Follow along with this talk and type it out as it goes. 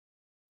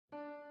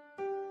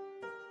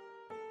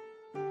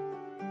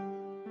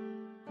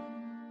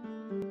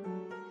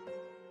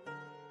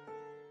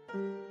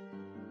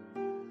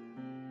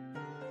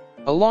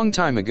A long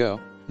time ago,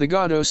 the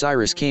god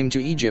Osiris came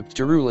to Egypt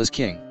to rule as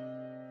king.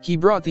 He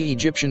brought the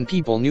Egyptian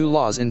people new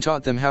laws and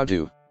taught them how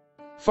to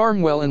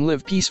farm well and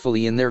live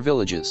peacefully in their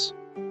villages.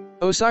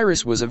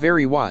 Osiris was a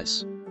very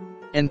wise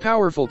and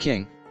powerful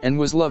king, and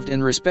was loved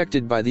and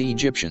respected by the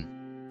Egyptian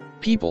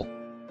people.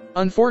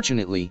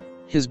 Unfortunately,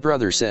 his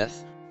brother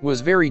Seth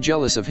was very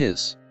jealous of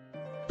his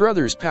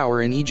brother's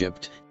power in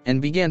Egypt,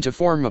 and began to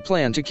form a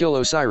plan to kill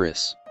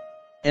Osiris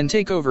and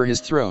take over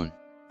his throne.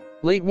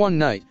 Late one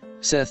night,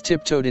 Seth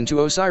tiptoed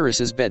into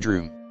Osiris's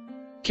bedroom,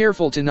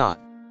 careful to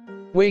not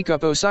wake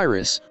up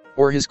Osiris,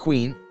 or his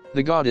queen,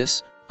 the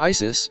goddess,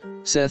 Isis.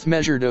 Seth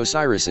measured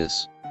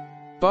Osiris's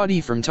body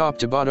from top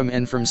to bottom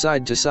and from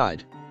side to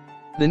side.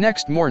 The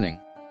next morning,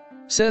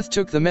 Seth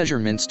took the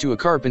measurements to a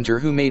carpenter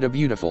who made a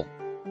beautiful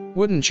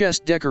wooden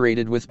chest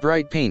decorated with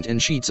bright paint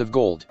and sheets of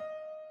gold.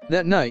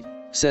 That night,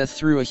 Seth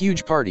threw a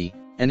huge party,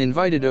 and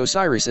invited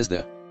Osiris as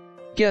the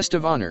guest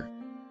of honor.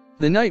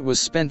 The night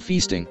was spent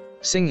feasting,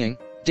 singing,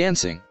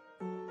 dancing,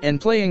 and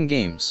playing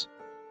games.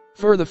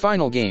 For the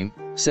final game,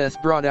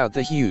 Seth brought out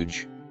the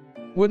huge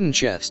wooden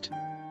chest.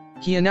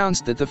 He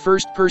announced that the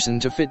first person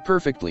to fit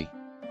perfectly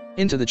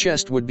into the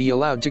chest would be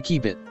allowed to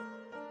keep it.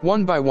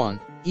 One by one,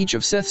 each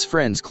of Seth's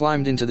friends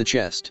climbed into the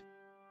chest.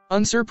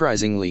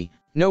 Unsurprisingly,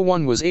 no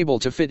one was able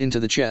to fit into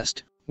the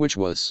chest, which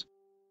was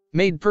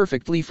made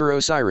perfectly for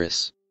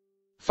Osiris.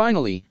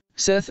 Finally,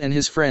 Seth and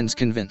his friends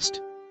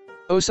convinced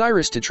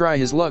Osiris to try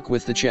his luck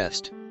with the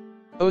chest.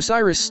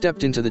 Osiris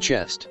stepped into the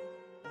chest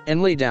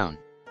and lay down.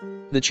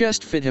 The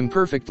chest fit him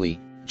perfectly,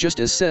 just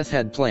as Seth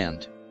had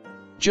planned.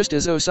 Just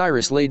as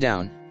Osiris lay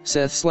down,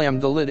 Seth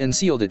slammed the lid and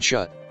sealed it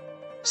shut.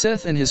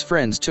 Seth and his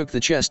friends took the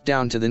chest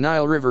down to the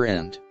Nile River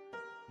and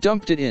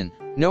dumped it in,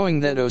 knowing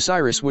that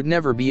Osiris would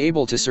never be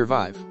able to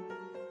survive.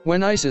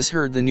 When Isis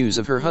heard the news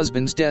of her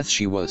husband's death,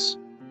 she was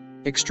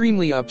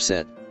extremely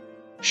upset.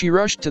 She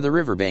rushed to the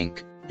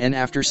riverbank, and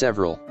after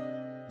several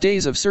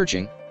days of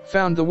searching,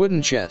 found the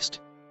wooden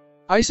chest.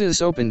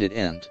 Isis opened it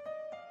and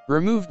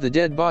removed the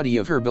dead body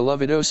of her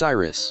beloved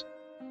Osiris.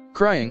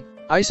 Crying,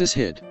 Isis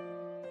hid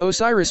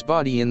Osiris'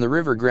 body in the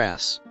river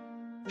grass.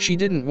 She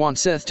didn't want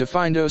Seth to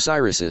find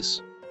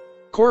Osiris's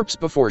corpse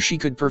before she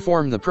could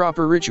perform the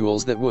proper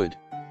rituals that would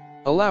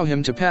allow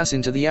him to pass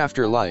into the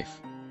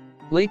afterlife.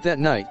 Late that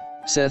night,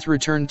 Seth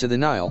returned to the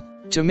Nile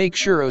to make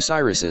sure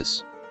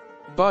Osiris's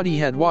body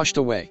had washed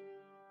away.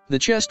 The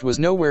chest was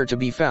nowhere to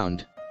be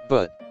found,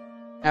 but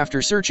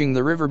after searching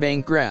the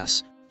riverbank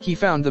grass, he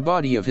found the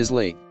body of his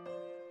late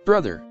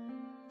brother.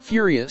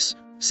 Furious,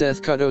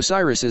 Seth cut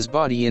Osiris's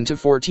body into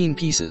 14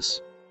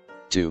 pieces.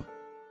 To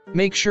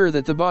make sure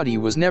that the body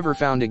was never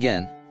found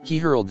again, he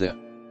hurled the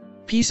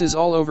pieces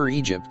all over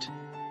Egypt.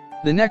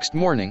 The next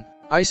morning,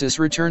 Isis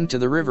returned to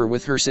the river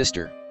with her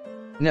sister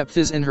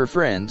Nephthys and her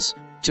friends,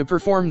 to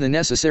perform the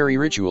necessary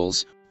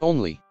rituals,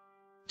 only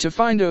to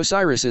find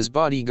Osiris's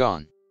body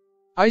gone.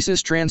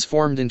 Isis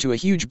transformed into a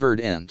huge bird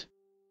and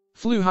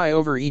flew high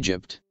over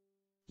Egypt.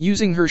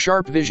 Using her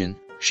sharp vision,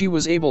 she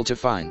was able to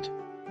find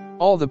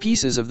all the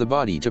pieces of the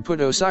body to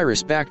put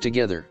Osiris back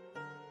together.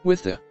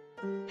 With the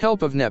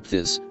help of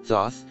Nephthys,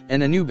 Thoth,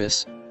 and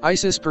Anubis,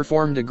 Isis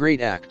performed a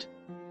great act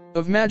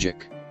of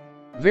magic.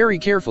 Very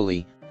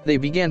carefully, they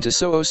began to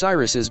sew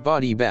Osiris's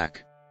body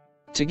back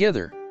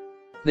together.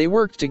 They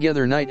worked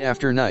together night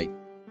after night.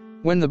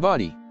 When the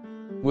body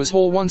was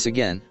whole once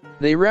again,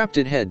 they wrapped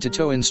it head to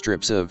toe in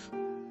strips of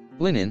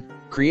linen,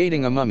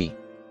 creating a mummy.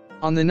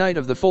 On the night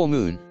of the full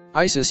moon,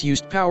 Isis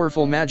used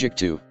powerful magic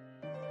to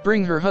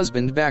bring her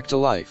husband back to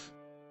life.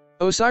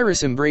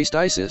 Osiris embraced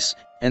Isis,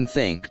 and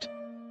thanked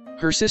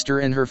her sister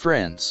and her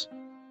friends.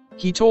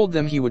 He told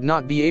them he would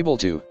not be able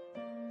to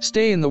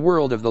stay in the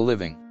world of the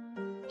living.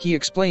 He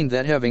explained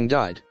that having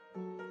died,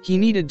 he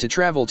needed to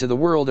travel to the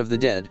world of the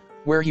dead,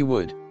 where he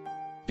would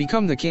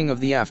become the king of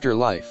the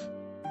afterlife.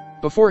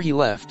 Before he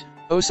left,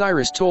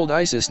 Osiris told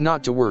Isis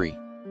not to worry.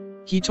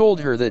 He told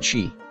her that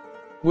she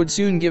would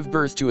soon give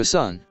birth to a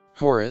son,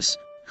 Horus,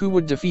 who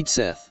would defeat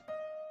Seth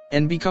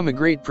and become a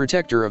great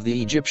protector of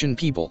the Egyptian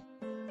people.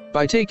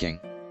 By taking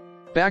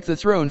back the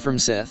throne from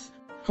Seth,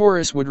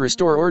 Horus would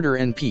restore order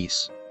and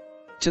peace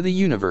to the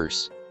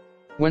universe.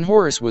 When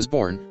Horus was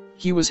born,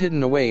 he was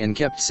hidden away and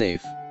kept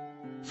safe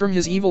from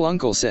his evil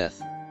uncle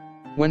Seth.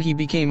 When he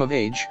became of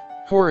age,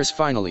 Horus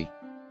finally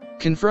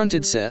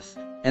confronted Seth,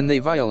 and they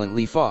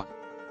violently fought.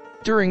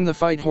 During the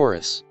fight,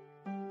 Horus'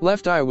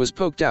 left eye was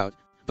poked out,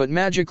 but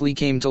magically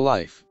came to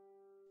life.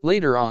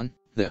 Later on,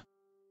 the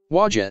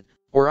Wajet,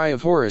 or Eye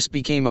of Horus,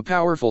 became a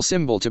powerful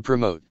symbol to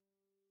promote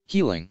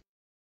healing.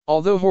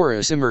 Although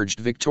Horus emerged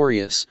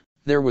victorious,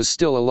 there was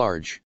still a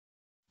large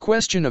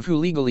question of who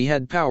legally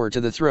had power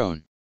to the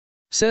throne.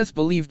 Seth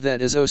believed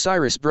that as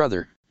Osiris'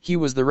 brother, he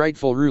was the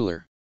rightful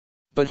ruler.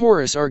 But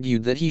Horus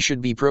argued that he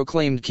should be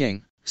proclaimed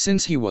king,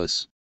 since he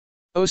was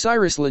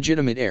Osiris'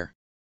 legitimate heir.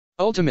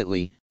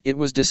 Ultimately, it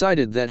was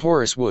decided that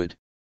Horus would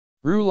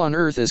rule on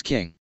earth as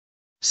king.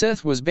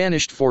 Seth was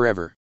banished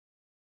forever.